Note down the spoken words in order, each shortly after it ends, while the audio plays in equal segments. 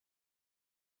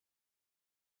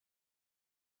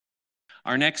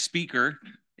Our next speaker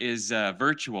is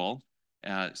virtual,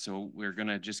 so we're going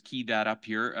to just key that up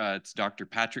here. It's Dr.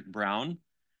 Patrick Brown.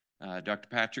 Dr.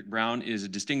 Patrick Brown is a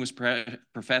distinguished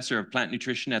professor of plant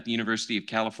nutrition at the University of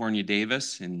California,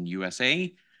 Davis in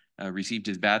USA. Received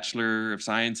his Bachelor of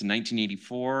Science in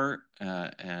 1984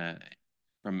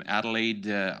 from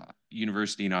Adelaide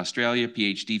University in Australia,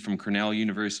 PhD from Cornell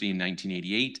University in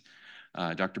 1988.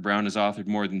 Dr. Brown has authored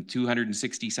more than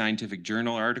 260 scientific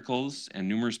journal articles and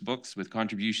numerous books with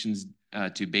contributions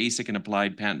to basic and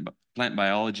applied plant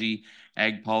biology,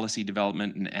 ag policy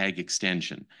development, and ag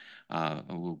extension.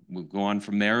 We'll go on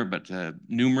from there, but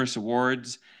numerous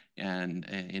awards and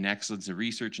in excellence of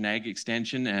research and ag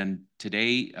extension. And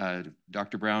today,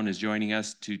 Dr. Brown is joining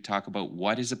us to talk about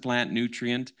what is a plant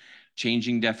nutrient,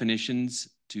 changing definitions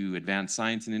to advance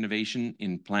science and innovation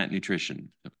in plant nutrition.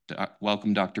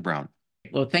 Welcome, Dr. Brown.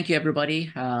 Well, thank you,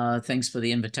 everybody. Thanks for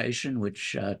the invitation,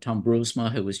 which Tom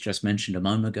Broosma, who was just mentioned a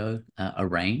moment ago,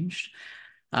 arranged.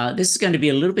 This is going to be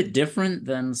a little bit different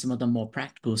than some of the more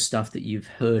practical stuff that you've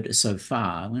heard so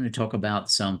far. I'm going to talk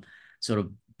about some sort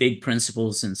of big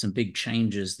principles and some big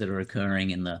changes that are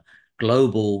occurring in the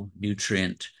global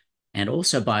nutrient and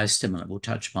also biostimulant. We'll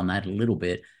touch upon that a little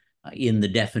bit in the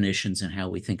definitions and how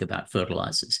we think about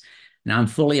fertilizers. Now, I'm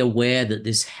fully aware that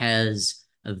this has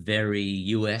a very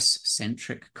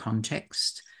US-centric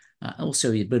context,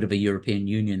 also a bit of a European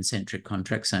Union-centric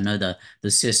context. I know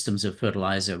the systems of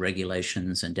fertilizer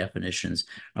regulations and definitions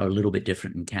are a little bit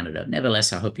different in Canada.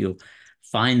 Nevertheless, I hope you'll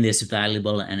find this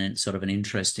valuable and it's sort of an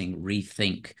interesting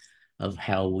rethink of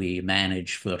how we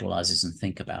manage fertilizers and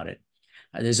think about it.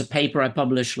 There's a paper I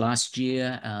published last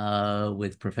year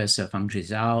with Professor Fangzhi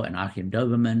Zhao and Achim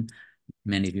Doberman.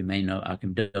 Many of you may know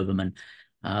Achim Doberman.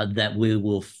 That we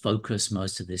will focus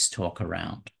most of this talk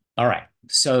around. All right,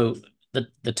 so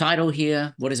the title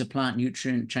here, What is a Plant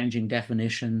Nutrient? Changing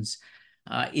Definitions,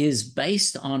 is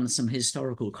based on some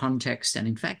historical context, and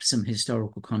in fact, some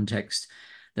historical context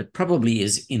that probably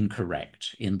is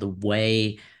incorrect in the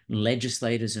way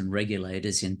legislators and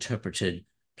regulators interpreted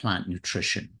plant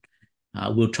nutrition.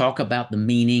 We'll talk about the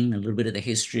meaning, a little bit of the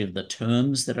history of the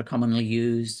terms that are commonly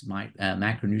used,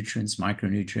 macronutrients,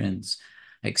 micronutrients,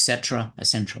 etc.,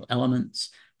 essential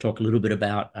elements, talk a little bit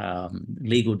about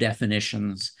legal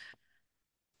definitions,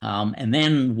 and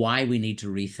then why we need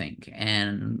to rethink.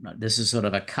 And this is sort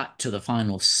of a cut to the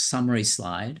final summary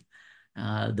slide.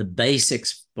 The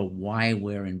basics for why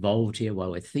we're involved here, why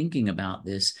we're thinking about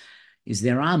this, is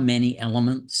there are many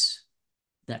elements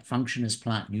that function as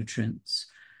plant nutrients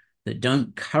that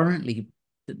can't currently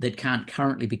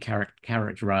be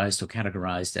characterized or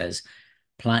categorized as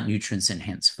plant nutrients and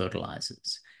hence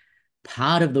fertilizers.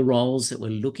 Part of the roles that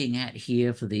we're looking at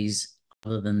here for these,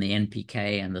 other than the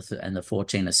NPK and the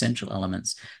 14 essential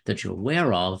elements that you're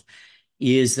aware of,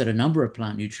 is that a number of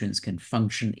plant nutrients can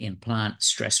function in plant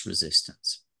stress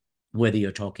resistance, whether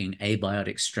you're talking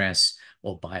abiotic stress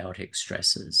or biotic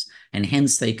stresses, and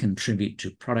hence they contribute to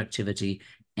productivity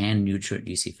and nutrient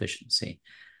use efficiency.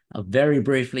 I'll very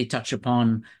briefly touch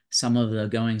upon some of the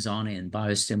goings on in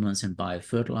biostimulants and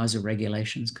biofertilizer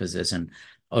regulations, because there's an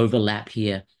overlap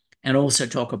here, and also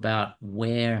talk about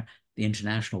where the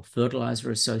International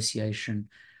Fertilizer Association,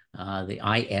 the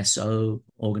ISO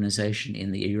organization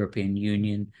in the European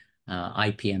Union,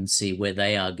 IPNC, where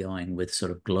they are going with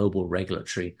sort of global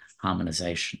regulatory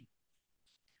harmonization.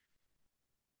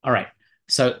 All right,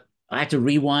 so I have to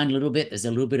rewind a little bit. There's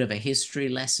a little bit of a history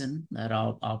lesson that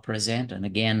I'll present. And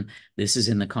again, this is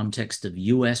in the context of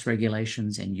US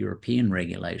regulations and European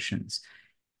regulations.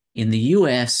 In the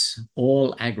US,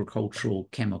 all agricultural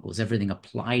chemicals, everything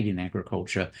applied in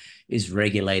agriculture, is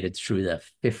regulated through the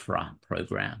FIFRA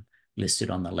program listed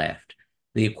on the left.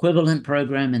 The equivalent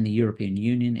program in the European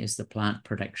Union is the Plant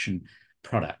Protection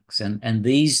Products. And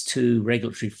these two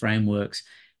regulatory frameworks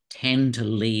tend to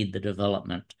lead the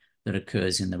development that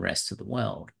occurs in the rest of the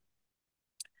world.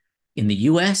 In the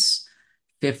US,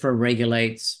 FIFRA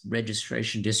regulates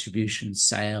registration, distribution,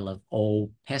 sale of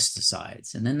all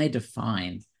pesticides, and then they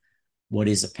define what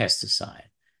is a pesticide.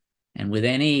 And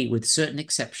with certain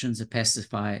exceptions, a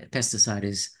pesticide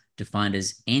is defined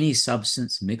as any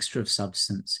substance, mixture of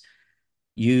substance,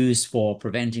 used for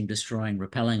preventing, destroying,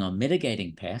 repelling, or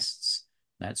mitigating pests.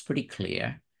 That's pretty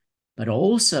clear. But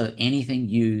also anything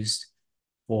used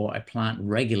for a plant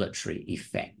regulatory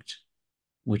effect,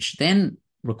 which then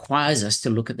requires us to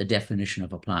look at the definition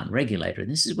of a plant regulator.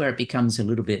 And this is where it becomes a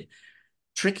little bit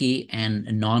tricky and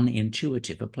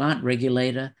non-intuitive. A plant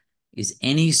regulator is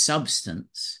any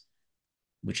substance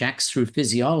which acts through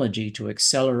physiology to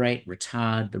accelerate,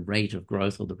 retard the rate of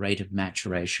growth or the rate of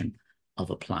maturation of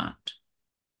a plant,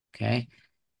 okay?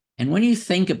 And when you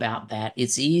think about that,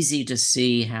 it's easy to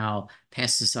see how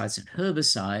pesticides and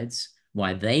herbicides,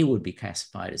 why they would be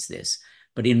classified as this.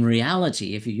 But in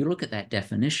reality, if you look at that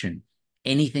definition,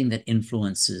 anything that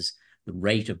influences the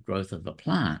rate of growth of a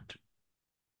plant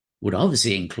would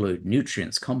obviously include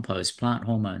nutrients, compost, plant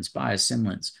hormones,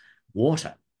 biostimulants,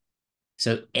 water.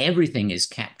 So everything is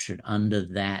captured under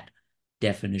that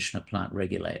definition of plant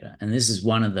regulator. And this is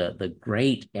one of the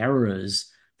great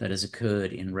errors that has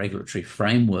occurred in regulatory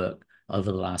framework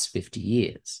over the last 50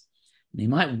 years. And you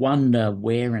might wonder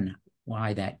where and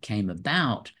why that came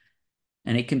about.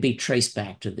 And it can be traced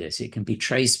back to this. It can be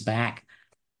traced back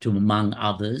to, among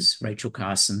others, Rachel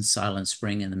Carson's Silent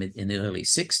Spring in the early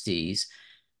 60s,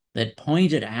 that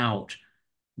pointed out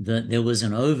that there was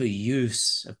an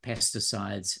overuse of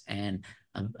pesticides and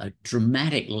a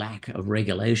dramatic lack of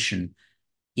regulation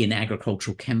in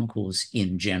agricultural chemicals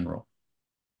in general.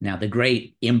 Now, the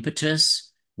great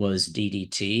impetus was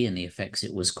DDT and the effects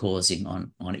it was causing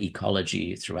on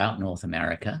ecology throughout North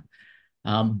America.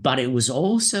 But it was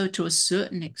also, to a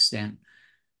certain extent,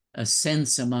 a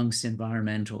sense amongst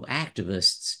environmental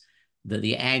activists that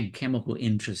the ag chemical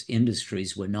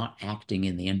industries were not acting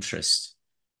in the interest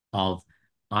of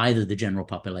either the general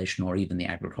population or even the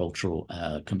agricultural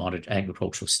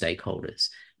stakeholders.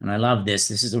 And I love this.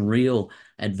 This is a real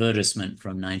advertisement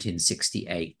from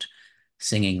 1968,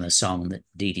 singing the song that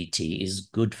DDT is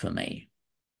good for me.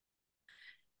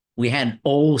 We had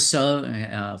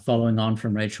also, following on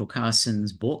from Rachel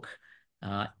Carson's book,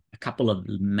 a couple of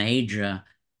major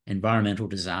environmental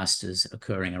disasters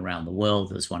occurring around the world.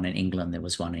 There was one in England, there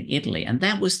was one in Italy, and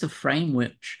that was the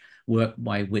framework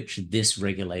by which this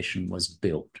regulation was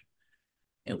built.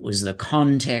 It was the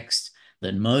context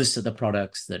that most of the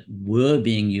products that were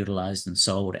being utilized and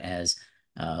sold as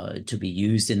to be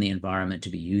used in the environment, to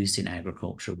be used in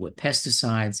agriculture, were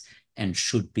pesticides and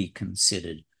should be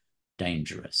considered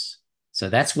dangerous. So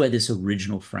that's where this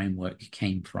original framework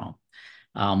came from.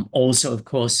 Also, of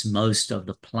course, most of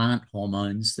the plant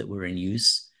hormones that were in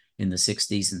use in the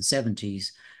 60s and 70s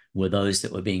were those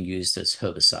that were being used as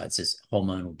herbicides, as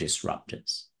hormonal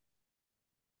disruptors.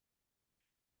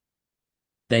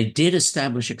 They did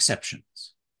establish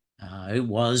exceptions. It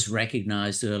was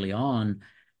recognized early on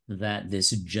that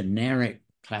this generic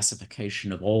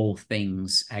classification of all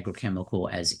things agrochemical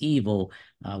as evil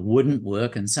wouldn't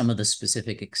work, and some of the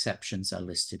specific exceptions are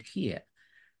listed here.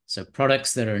 So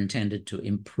products that are intended to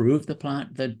improve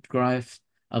the growth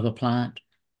of a plant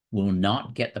will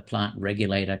not get the plant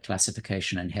regulator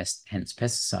classification and hence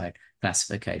pesticide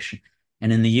classification.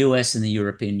 And in the US and the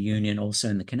European Union, also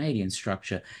in the Canadian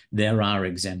structure, there are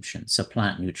exemptions. So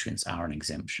plant nutrients are an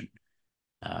exemption.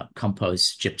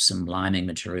 Compost, gypsum, liming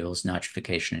materials,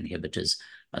 nitrification inhibitors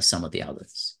are some of the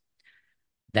others.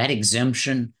 That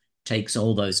exemption takes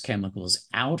all those chemicals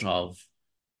out of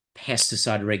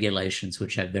pesticide regulations,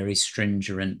 which have very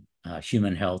stringent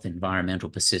human health, environmental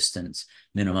persistence,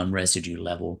 minimum residue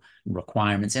level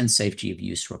requirements, and safety of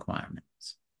use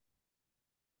requirements.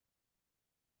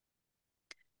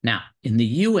 Now, in the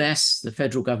US, the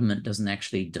federal government doesn't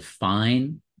actually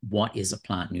define what is a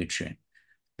plant nutrient,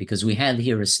 because we have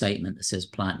here a statement that says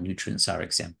plant nutrients are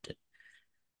exempted.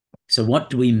 So what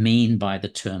do we mean by the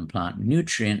term plant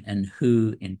nutrient, and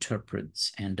who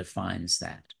interprets and defines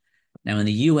that? Now, in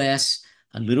the US,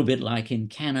 a little bit like in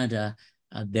Canada,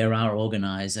 there are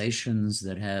organizations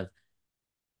that have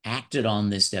acted on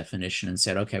this definition and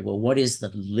said, okay, well, what is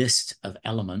the list of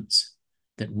elements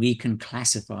that we can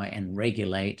classify and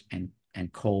regulate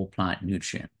and call plant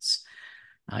nutrients?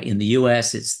 In the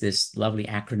US, it's this lovely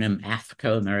acronym,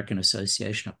 AFCO, American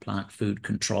Association of Plant Food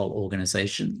Control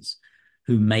Organizations,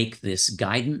 who make this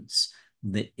guidance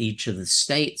that each of the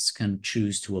states can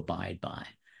choose to abide by.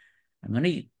 I'm going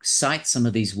to cite some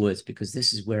of these words because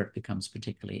this is where it becomes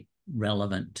particularly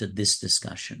relevant to this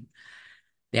discussion.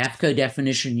 The AFCO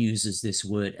definition uses this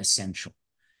word essential.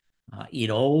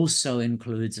 It also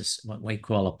includes what we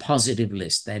call a positive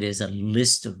list. That is a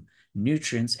list of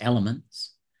nutrients,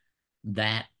 elements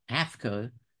that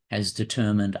AFCO has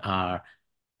determined are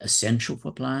essential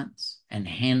for plants and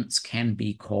hence can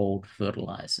be called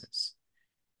fertilizers.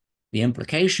 The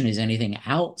implication is anything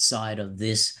outside of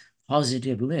this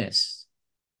positive list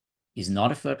is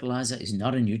not a fertilizer, is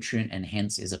not a nutrient, and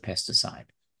hence is a pesticide.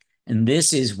 And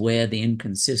this is where the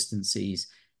inconsistencies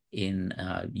in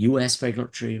US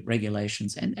regulatory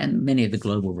regulations and many of the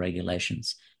global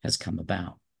regulations has come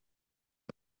about.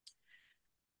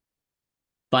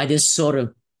 By this sort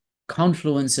of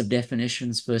confluence of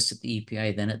definitions, first at the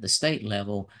EPA, then at the state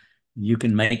level, you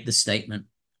can make the statement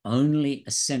only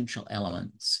essential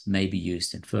elements may be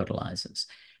used in fertilizers.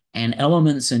 And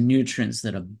elements and nutrients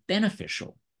that are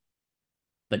beneficial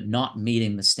but not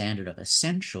meeting the standard of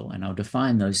essential, and I'll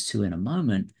define those two in a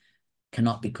moment,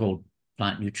 cannot be called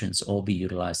plant nutrients or be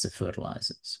utilized as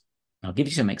fertilizers. I'll give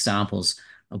you some examples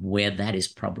of where that is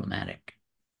problematic.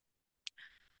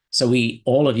 So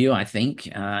all of you, I think,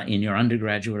 in your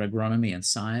undergraduate agronomy and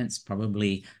science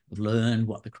probably learned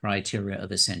what the criteria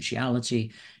of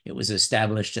essentiality. It was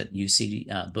established at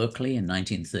UC Berkeley in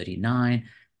 1939.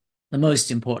 The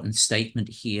most important statement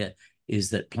here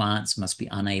is that plants must be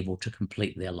unable to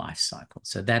complete their life cycle.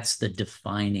 So that's the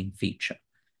defining feature.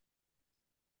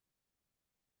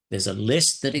 There's a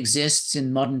list that exists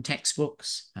in modern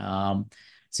textbooks.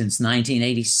 Since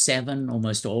 1987,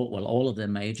 almost all of the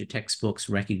major textbooks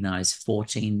recognize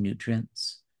 14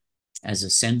 nutrients as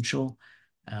essential.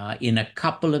 In a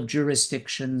couple of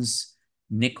jurisdictions,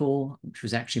 nickel, which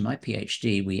was actually my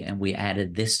PhD, we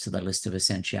added this to the list of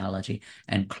essentiality,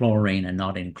 and chlorine are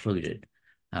not included.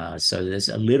 So there's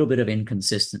a little bit of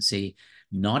inconsistency,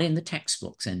 not in the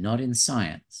textbooks and not in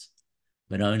science,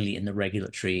 but only in the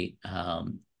regulatory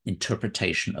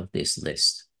interpretation of this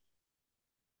list.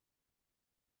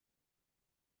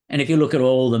 And if you look at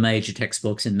all the major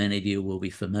textbooks, and many of you will be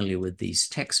familiar with these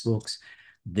textbooks,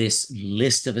 this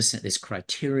list of this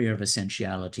criteria of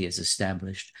essentiality is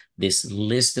established. This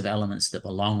list of elements that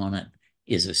belong on it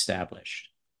is established.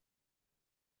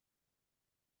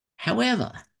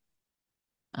 However,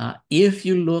 if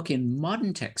you look in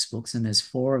modern textbooks, and there's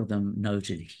 4 of them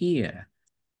noted here,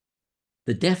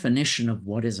 the definition of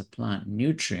what is a plant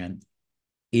nutrient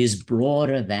is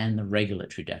broader than the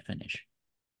regulatory definition.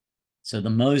 So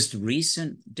the most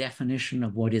recent definition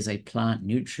of what is a plant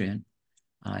nutrient,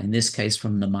 in this case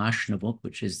from the Marshner book,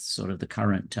 which is sort of the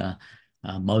current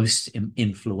most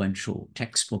influential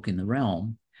textbook in the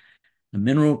realm, the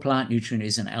mineral plant nutrient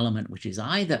is an element which is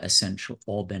either essential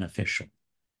or beneficial.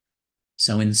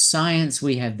 So in science,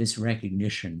 we have this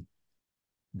recognition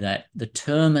that the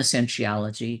term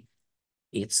essentiality,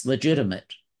 it's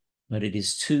legitimate, but it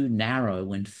is too narrow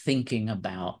when thinking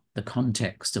about the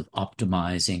context of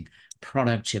optimizing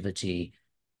productivity,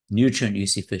 nutrient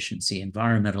use efficiency,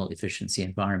 environmental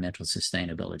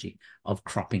sustainability of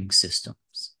cropping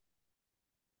systems.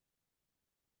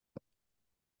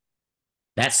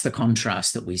 That's the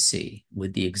contrast that we see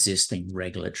with the existing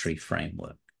regulatory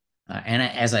framework. And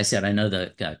as I said, I know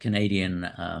the Canadian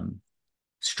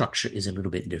structure is a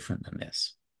little bit different than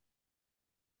this.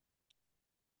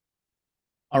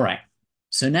 All right,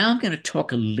 so now I'm going to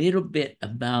talk a little bit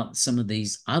about some of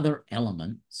these other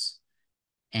elements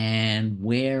and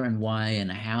where and why and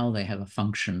how they have a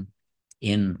function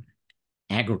in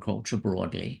agriculture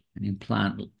broadly and in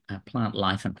plant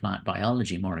life and plant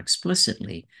biology more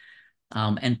explicitly,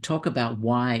 and talk about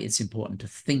why it's important to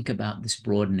think about this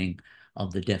broadening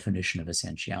of the definition of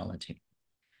essentiality.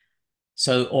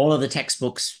 So all of the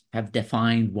textbooks have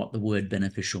defined what the word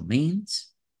beneficial means.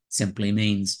 It simply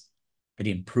means it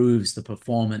improves the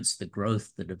performance, the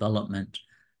growth, the development,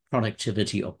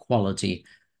 productivity, or quality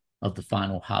of the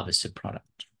final harvested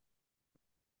product.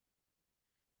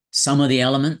 Some of the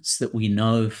elements that we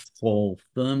know fall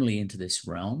firmly into this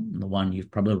realm, and the one you're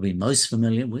probably most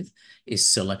familiar with is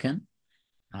silicon.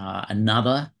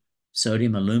 Another,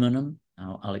 sodium, aluminum.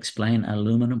 I'll explain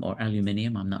aluminum or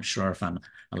aluminium. I'm not sure if I'm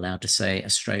allowed to say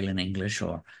Australian English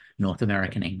or North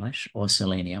American English, or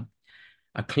selenium,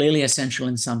 are clearly essential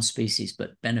in some species,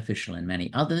 but beneficial in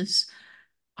many others.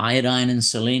 Iodine and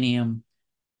selenium,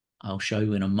 I'll show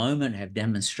you in a moment, have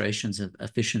demonstrations of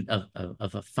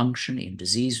a function in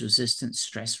disease resistance,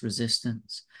 stress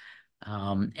resistance,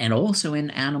 and also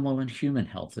in animal and human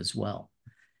health as well.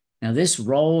 Now, this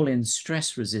role in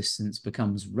stress resistance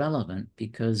becomes relevant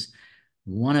because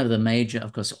one of the major,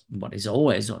 of course, what is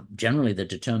always or generally the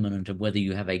determinant of whether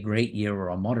you have a great year or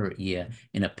a moderate year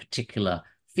in a particular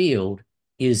field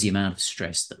is the amount of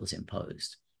stress that was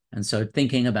imposed. And so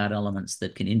thinking about elements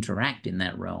that can interact in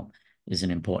that realm is an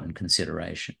important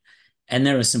consideration. And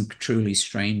there are some truly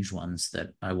strange ones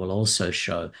that I will also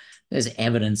show. There's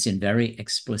evidence in very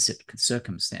explicit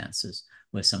circumstances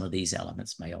where some of these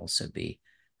elements may also be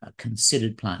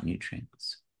considered plant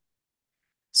nutrients.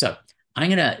 So I'm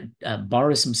going to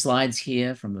borrow some slides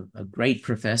here from a great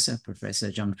professor, Professor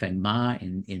Zhongfeng Ma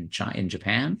in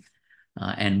Japan,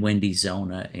 and Wendy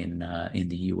Zellner in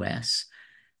the US,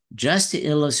 just to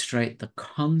illustrate the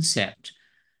concept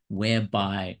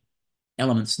whereby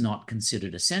elements not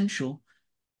considered essential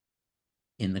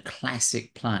in the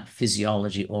classic plant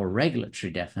physiology or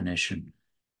regulatory definition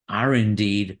are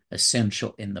indeed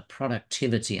essential in the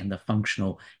productivity and the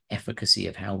functional efficacy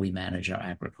of how we manage our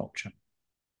agriculture.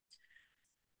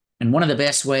 And one of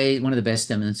the best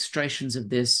demonstrations of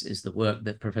this is the work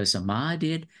that Professor Ma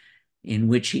did in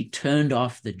which he turned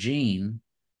off the gene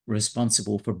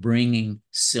responsible for bringing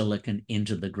silicon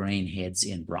into the grain heads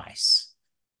in rice.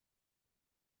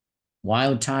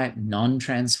 Wild type,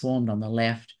 non-transformed on the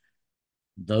left,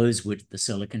 those with the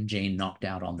silicon gene knocked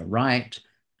out on the right.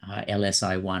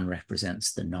 LSI1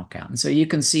 represents the knockout. And so you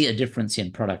can see a difference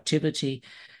in productivity.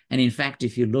 And in fact,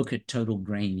 if you look at total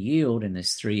grain yield in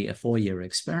this 3 or 4 year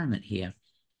experiment here,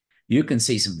 you can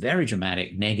see some very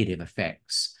dramatic negative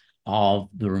effects of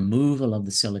the removal of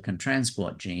the silicon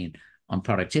transport gene on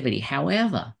productivity.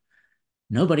 However,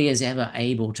 nobody is ever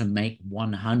able to make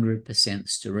 100%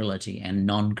 sterility and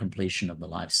non-completion of the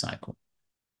life cycle.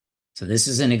 So this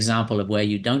is an example of where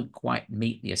you don't quite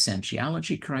meet the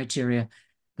essentiality criteria,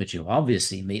 but you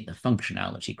obviously meet the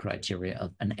functionality criteria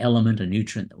of an element, a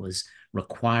nutrient that was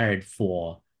required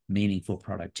for meaningful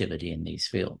productivity in these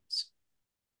fields.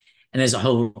 And there's a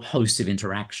whole host of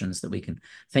interactions that we can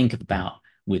think about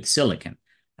with silicon,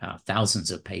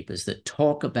 thousands of papers that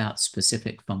talk about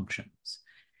specific functions.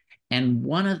 And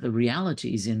one of the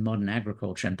realities in modern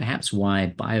agriculture, and perhaps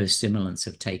why biostimulants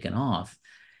have taken off,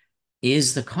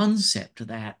 is the concept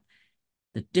that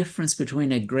the difference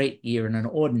between a great year and an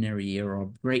ordinary year, or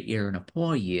a great year and a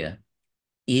poor year,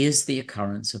 is the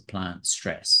occurrence of plant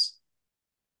stress.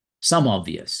 Some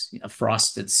obvious,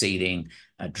 frost at seeding,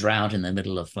 a drought in the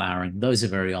middle of flowering, those are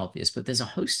very obvious, but there's a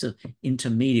host of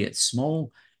intermediate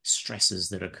small stresses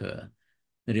that occur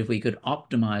that if we could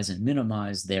optimize and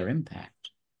minimize their impact,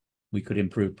 we could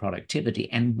improve productivity.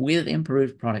 And with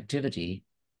improved productivity,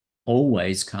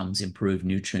 always comes improved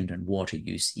nutrient and water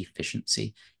use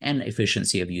efficiency and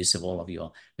efficiency of use of all of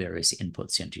your various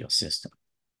inputs into your system.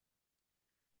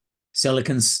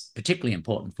 Silicon's particularly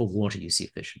important for water use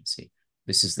efficiency.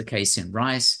 This is the case in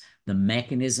rice. The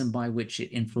mechanism by which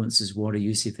it influences water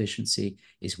use efficiency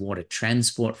is water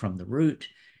transport from the root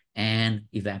and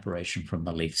evaporation from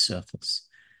the leaf surface.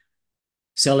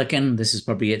 Silicon, this is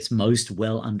probably its most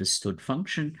well understood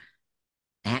function,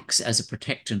 acts as a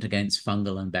protectant against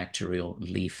fungal and bacterial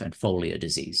leaf and foliar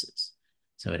diseases.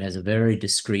 So it has a very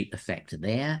discrete effect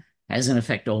there, has an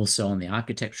effect also on the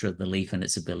architecture of the leaf and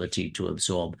its ability to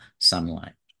absorb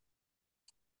sunlight.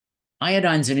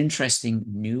 Iodine's an interesting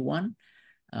new one.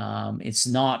 It's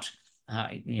not,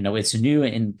 it's new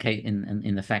in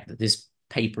the fact that this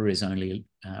paper is only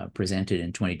presented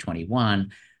in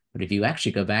 2021. But if you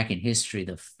actually go back in history,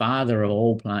 the father of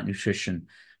all plant nutrition,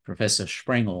 Professor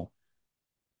Sprengel,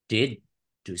 did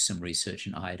do some research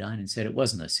in iodine and said it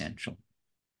wasn't essential.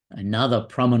 Another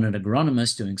prominent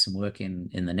agronomist doing some work in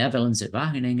the Netherlands at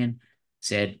Wageningen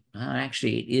said,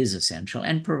 actually, it is essential,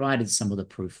 and provided some of the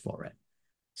proof for it.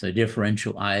 So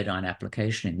differential iodine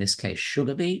application, in this case,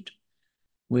 sugar beet,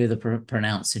 with a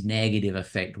pronounced negative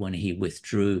effect when he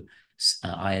withdrew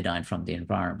iodine from the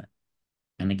environment.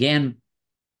 And again,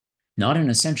 not an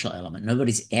essential element.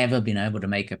 Nobody's ever been able to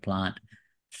make a plant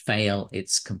fail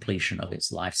its completion of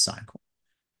its life cycle.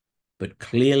 But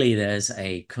clearly there's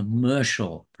a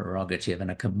commercial prerogative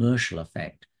and a commercial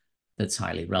effect that's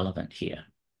highly relevant here.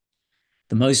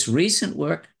 The most recent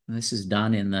work, and this is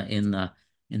done in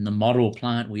the model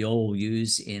plant we all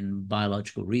use in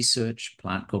biological research, a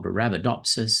plant called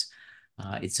Arabidopsis.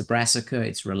 It's a brassica.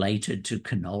 It's related to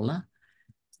canola.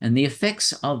 And the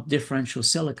effects of differential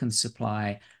silicon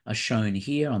supply are shown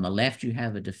here. On the left, you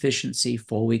have a deficiency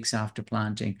 4 weeks after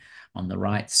planting. On the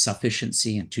right,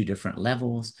 sufficiency in 2 different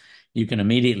levels. You can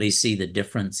immediately see the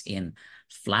difference in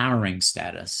flowering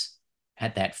status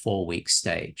at that 4-week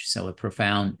stage. So a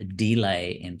profound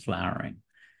delay in flowering.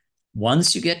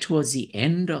 Once you get towards the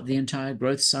end of the entire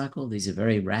growth cycle, these are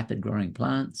very rapid growing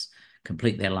plants,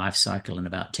 complete their life cycle in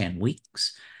about 10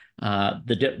 weeks,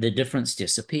 the difference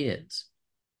disappears.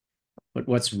 But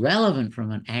what's relevant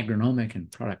from an agronomic and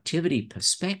productivity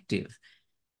perspective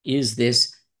is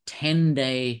this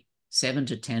 10-day, 7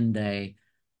 to 10-day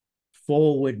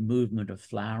forward movement of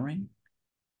flowering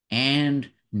and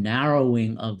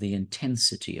narrowing of the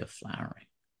intensity of flowering.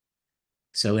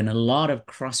 So in a lot of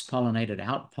cross-pollinated,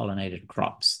 out-pollinated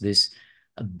crops, this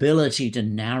ability to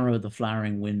narrow the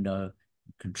flowering window,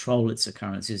 control its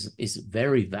occurrence is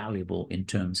very valuable in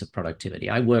terms of productivity.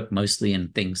 I work mostly in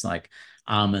things like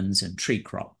almonds and tree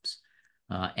crops,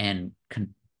 and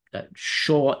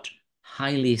short,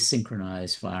 highly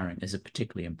synchronized flowering is a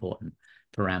particularly important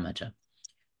parameter.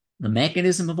 The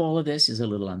mechanism of all of this is a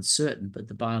little uncertain, but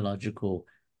the biological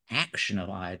action of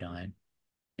iodine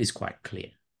is quite clear.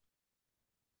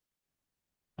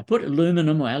 I put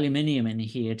aluminum or aluminium in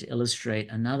here to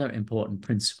illustrate another important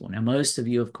principle. Now, most of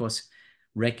you, of course,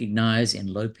 recognize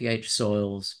in low pH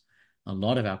soils, a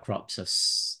lot of our crops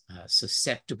are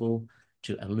susceptible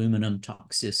to aluminum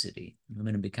toxicity,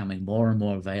 aluminum becoming more and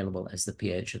more available as the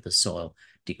pH of the soil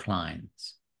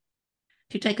declines.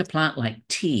 If you take a plant like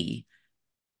tea,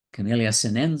 Camellia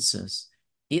sinensis,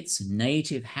 its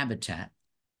native habitat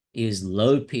is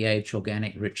low pH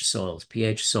organic rich soils,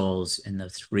 pH soils in the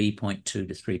 3.2 to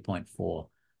 3.4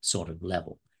 sort of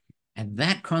level. At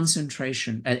that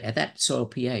concentration, at that soil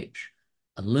pH,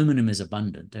 aluminum is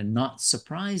abundant, and not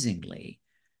surprisingly,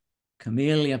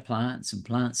 camellia plants and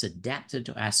plants adapted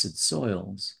to acid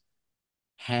soils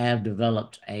have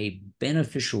developed a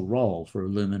beneficial role for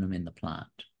aluminum in the plant.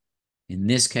 In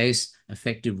this case,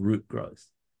 effective root growth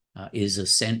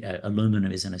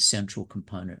aluminum is an essential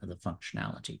component of the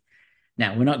functionality.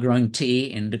 Now, we're not growing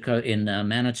tea in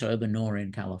Manitoba nor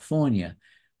in California,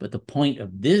 but the point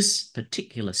of this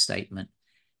particular statement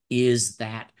is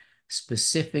that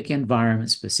specific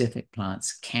environments, specific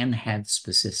plants can have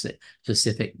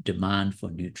specific demand for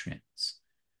nutrients,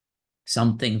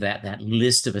 something that that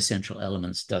list of essential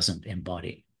elements doesn't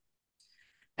embody.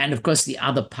 And of course, the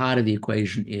other part of the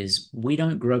equation is we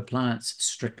don't grow plants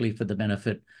strictly for the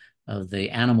benefit of the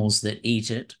animals that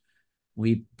eat it.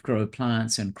 We grow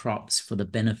plants and crops for the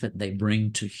benefit they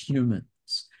bring to humans.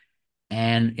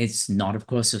 And it's not, of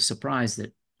course, a surprise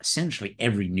that essentially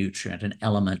every nutrient and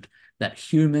element that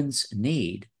humans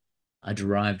need are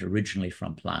derived originally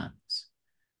from plants.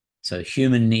 So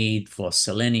human need for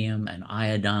selenium and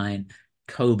iodine,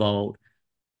 cobalt,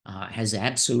 has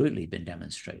absolutely been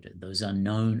demonstrated. Those are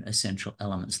known essential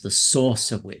elements, the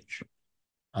source of which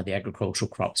are the agricultural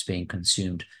crops being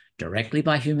consumed directly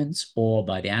by humans or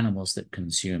by the animals that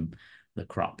consume the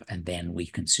crop, and then we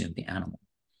consume the animal.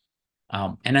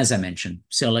 And as I mentioned,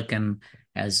 silicon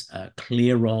has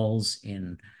clear roles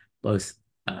in both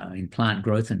in plant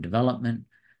growth and development,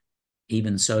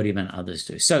 even sodium and others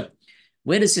do. So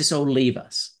where does this all leave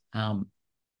us?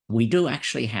 We do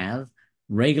actually have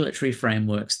regulatory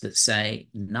frameworks that say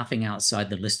nothing outside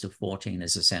the list of 14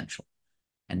 is essential,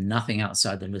 and nothing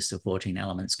outside the list of 14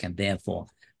 elements can therefore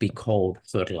be called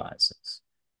fertilizers.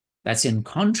 That's in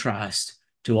contrast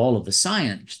to all of the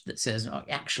science that says, oh,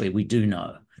 actually, we do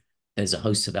know there's a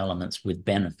host of elements with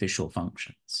beneficial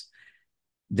functions.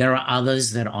 There are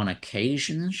others that on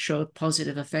occasion show a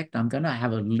positive effect. I'm going to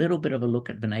have a little bit of a look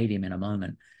at vanadium in a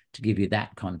moment to give you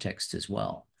that context as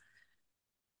well.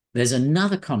 There's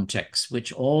another context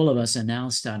which all of us are now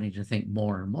starting to think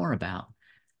more and more about,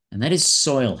 and that is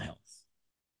soil health.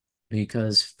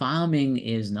 Because farming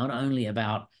is not only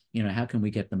about, how can we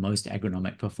get the most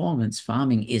agronomic performance?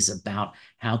 Farming is about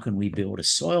how can we build a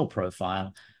soil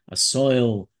profile, a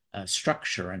soil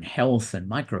structure and health and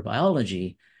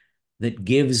microbiology that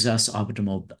gives us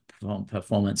optimal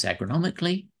performance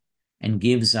agronomically and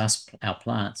gives us, our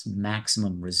plants,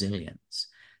 maximum resilience.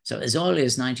 So as early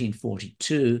as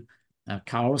 1942,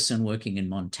 Carlson, working in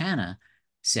Montana,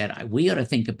 said, we got to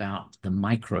think about the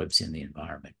microbes in the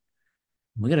environment.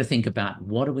 We got to think about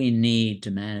what do we need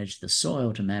to manage the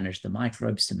soil, to manage the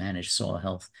microbes, to manage soil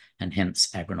health, and hence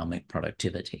agronomic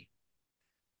productivity.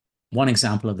 One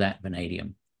example of that,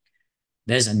 vanadium.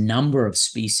 There's a number of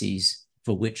species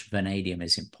for which vanadium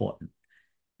is important.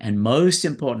 And most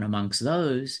important amongst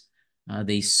those are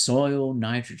the soil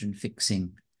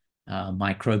nitrogen-fixing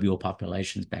microbial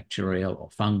populations, bacterial or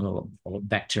fungal or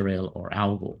bacterial or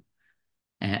algal,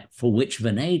 for which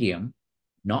vanadium,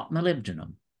 not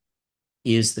molybdenum,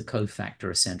 is the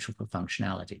cofactor essential for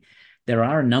functionality. There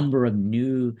are a number of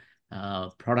new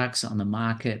products on the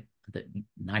market, that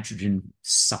nitrogen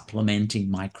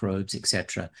supplementing microbes,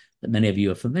 etc., that many of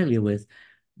you are familiar with,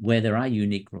 where there are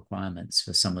unique requirements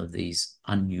for some of these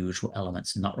unusual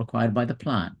elements, not required by the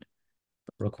plant,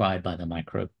 but required by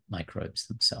the microbes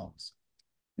themselves.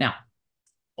 Now,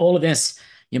 all of this,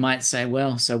 you might say,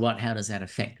 well, so what? How does that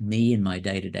affect me in my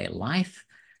day-to-day life?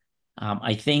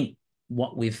 I think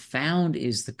what we've found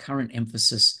is the current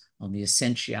emphasis on the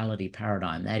essentiality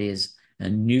paradigm. That is, a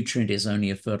nutrient is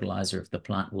only a fertilizer if the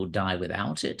plant will die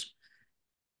without it.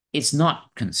 It's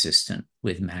not consistent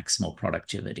with maximal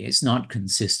productivity. It's not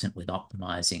consistent with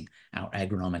optimizing our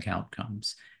agronomic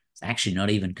outcomes. It's actually not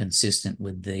even consistent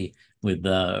with the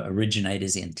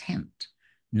originator's intent,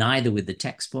 neither with the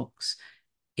textbooks.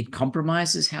 It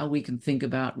compromises how we can think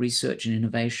about research and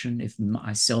innovation. If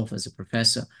myself as a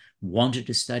professor wanted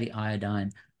to study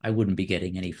iodine, I wouldn't be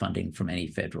getting any funding from any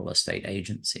federal or state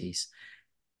agencies.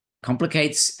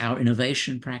 Complicates our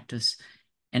innovation practice,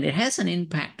 and it has an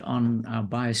impact on our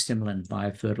biostimulant,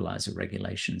 biofertilizer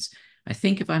regulations. I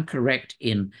think if I'm correct,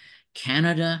 in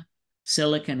Canada,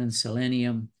 silicon and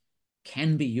selenium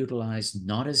can be utilized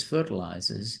not as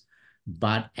fertilizers,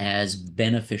 but as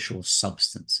beneficial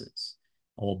substances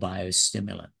or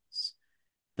biostimulants.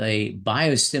 The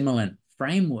biostimulant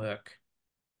framework,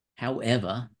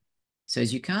 however,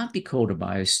 says you can't be called a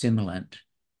biostimulant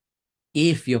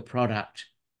if your product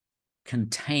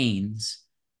contains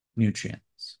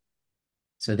nutrients.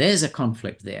 So there's a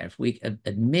conflict there. If we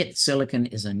admit silicon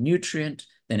is a nutrient,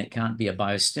 then it can't be a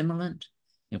biostimulant.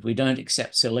 If we don't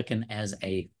accept silicon as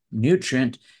a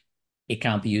nutrient, it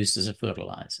can't be used as a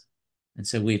fertilizer. And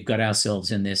so we've got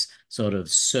ourselves in this sort of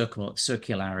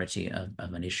circularity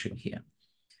of an issue here.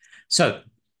 So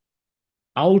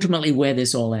ultimately where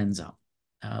this all ends up,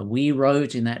 we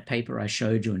wrote in that paper I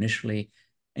showed you initially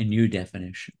a new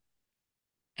definition.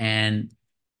 And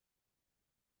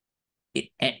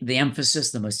the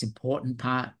emphasis, the most important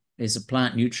part, is a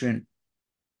plant nutrient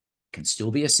can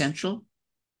still be essential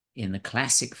in the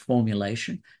classic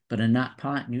formulation, but a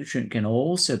plant nutrient can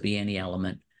also be any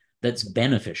element that's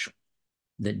beneficial,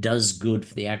 that does good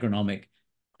for the agronomic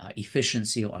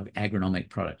efficiency or agronomic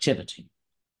productivity.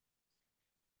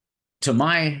 To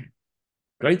my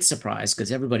great surprise,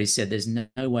 because everybody said there's no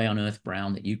way on earth,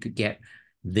 Brown, that you could get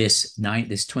this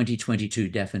 2022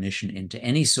 definition into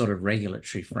any sort of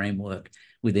regulatory framework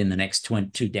within the next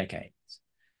 2 decades.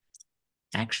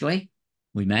 Actually,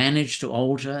 we managed to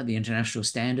alter the International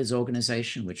Standards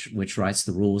Organization, which writes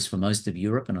the rules for most of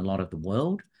Europe and a lot of the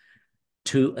world,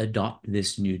 to adopt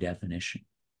this new definition.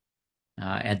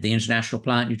 At the International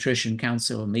Plant Nutrition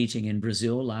Council meeting in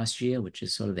Brazil last year, which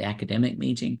is sort of the academic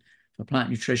meeting for plant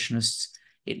nutritionists,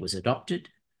 it was adopted.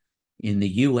 In the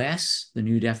US, the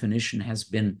new definition has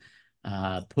been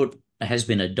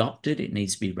adopted. It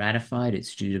needs to be ratified.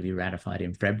 It's due to be ratified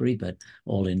in February, but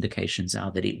all indications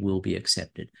are that it will be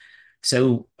accepted.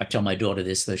 So I tell my daughter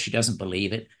this, though she doesn't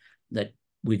believe it, that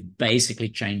we've basically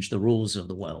changed the rules of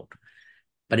the world.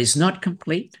 But it's not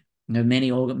complete. There are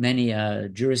many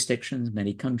jurisdictions,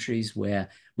 many countries where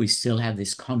we still have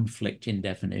this conflict in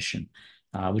definition,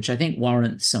 which I think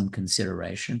warrants some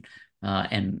consideration.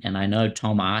 And I know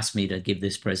Tom asked me to give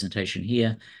this presentation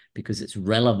here because it's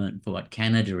relevant for what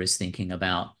Canada is thinking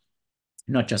about,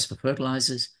 not just for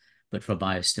fertilizers, but for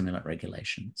biostimulant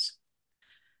regulations.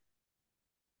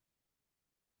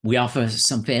 We offer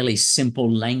some fairly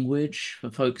simple language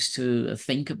for folks to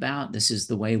think about. This is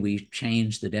the way we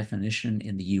changed the definition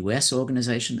in the US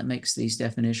organization that makes these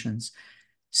definitions,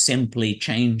 simply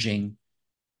changing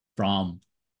from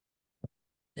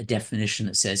a definition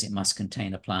that says it must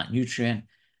contain a plant nutrient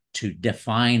to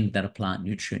define that a plant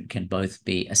nutrient can both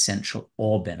be essential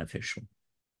or beneficial.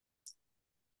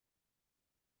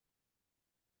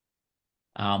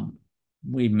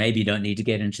 We maybe don't need to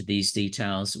get into these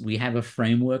details. We have a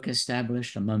framework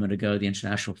established. A moment ago, the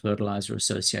International Fertilizer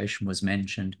Association was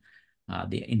mentioned.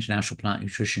 The International Plant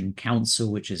Nutrition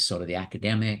Council, which is sort of the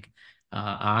academic,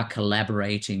 are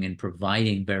collaborating in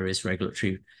providing various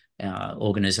regulatory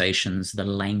organizations the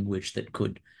language that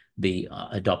could be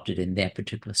adopted in their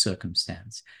particular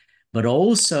circumstance. But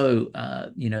also,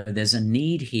 there's a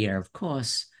need here, of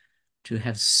course, to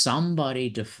have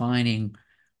somebody defining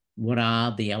what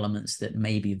are the elements that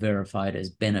may be verified as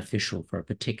beneficial for a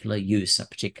particular use, a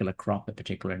particular crop, a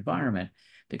particular environment,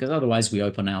 because otherwise we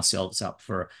open ourselves up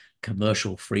for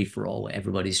commercial free-for-all where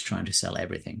everybody's trying to sell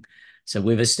everything. So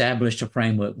we've established a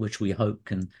framework which we hope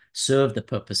can serve the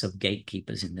purpose of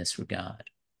gatekeepers in this regard.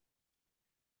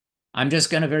 I'm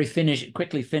just going to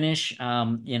quickly finish.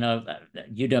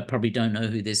 You probably don't know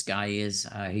who this guy is.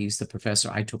 He's the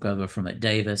professor I took over from at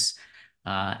Davis.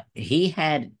 He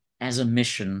had as a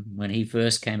mission when he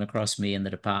first came across me in the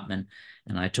department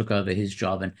and I took over his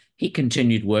job, and he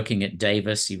continued working at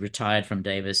Davis. He retired from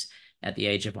Davis at the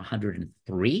age of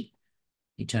 103.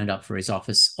 He turned up for his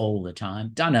office all the time,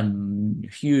 done a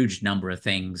huge number of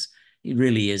things. He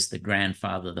really is the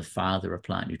grandfather, the father of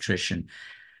plant nutrition.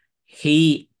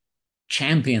 He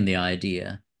championed the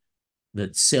idea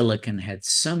that silicon had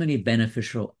so many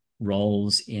beneficial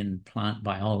roles in plant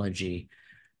biology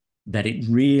that it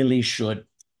really should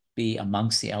be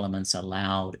amongst the elements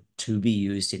allowed to be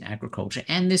used in agriculture,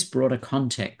 and this broader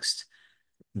context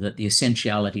that the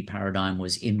essentiality paradigm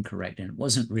was incorrect and it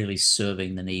wasn't really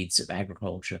serving the needs of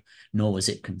agriculture, nor was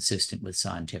it consistent with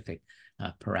scientific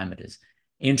parameters.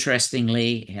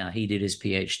 Interestingly, he did his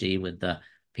PhD with the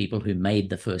people who made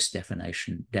the first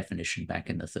definition back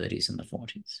in the 30s and the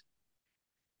 40s.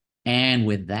 And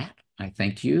with that, I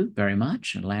thank you very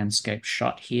much. A landscape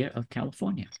shot here of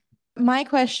California. My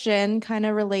question kind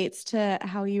of relates to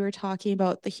how you were talking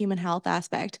about the human health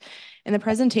aspect. In the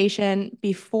presentation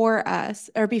before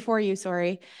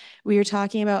you, we were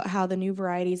talking about how the new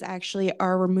varieties actually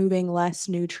are removing less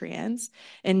nutrients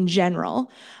in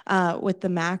general with the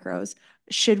macros.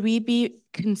 Should we be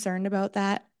concerned about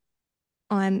that?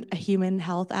 on a human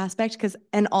health aspect,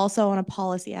 and also on a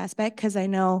policy aspect, because I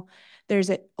know there's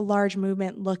a large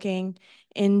movement looking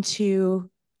into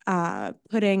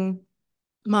monetizing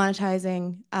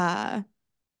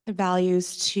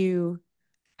values to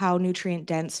how nutrient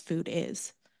dense food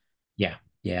is.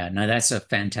 Yeah, no, that's a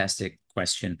fantastic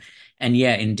question. And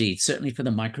yeah, indeed, certainly for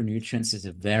the micronutrients, there's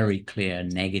a very clear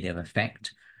negative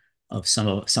effect of some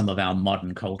of our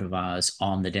modern cultivars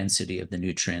on the density of the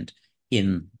nutrient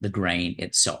in the grain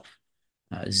itself.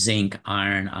 Zinc,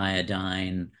 iron,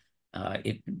 iodine,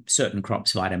 certain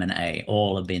crops, vitamin A,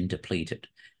 all have been depleted.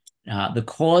 The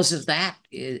cause of that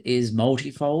is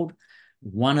multifold.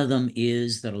 One of them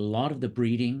is that a lot of the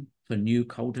breeding for new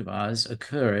cultivars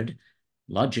occurred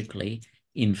logically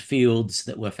in fields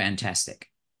that were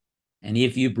fantastic. And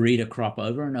if you breed a crop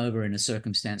over and over in a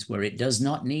circumstance where it does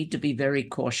not need to be very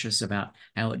cautious about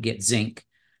how it gets zinc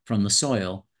from the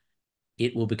soil,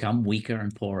 it will become weaker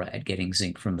and poorer at getting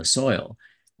zinc from the soil,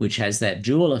 which has that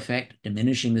dual effect,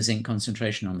 diminishing the zinc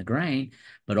concentration on the grain,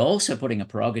 but also putting a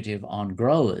prerogative on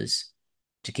growers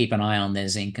to keep an eye on their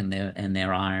zinc and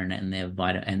their iron and their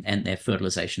and their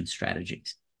fertilization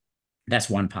strategies. That's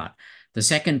one part. The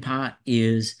second part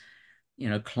is,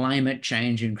 climate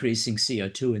change increasing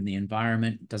CO2 in the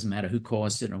environment. It doesn't matter who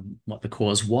caused it or what the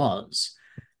cause was,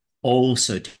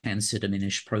 also tends to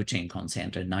diminish protein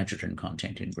content and nitrogen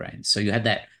content in grains. So you have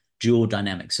that dual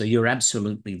dynamic. So you're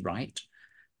absolutely right.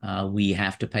 We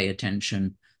have to pay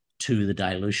attention to the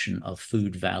dilution of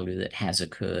food value that has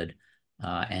occurred.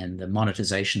 And the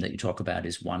monetization that you talk about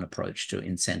is one approach to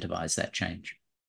incentivize that change.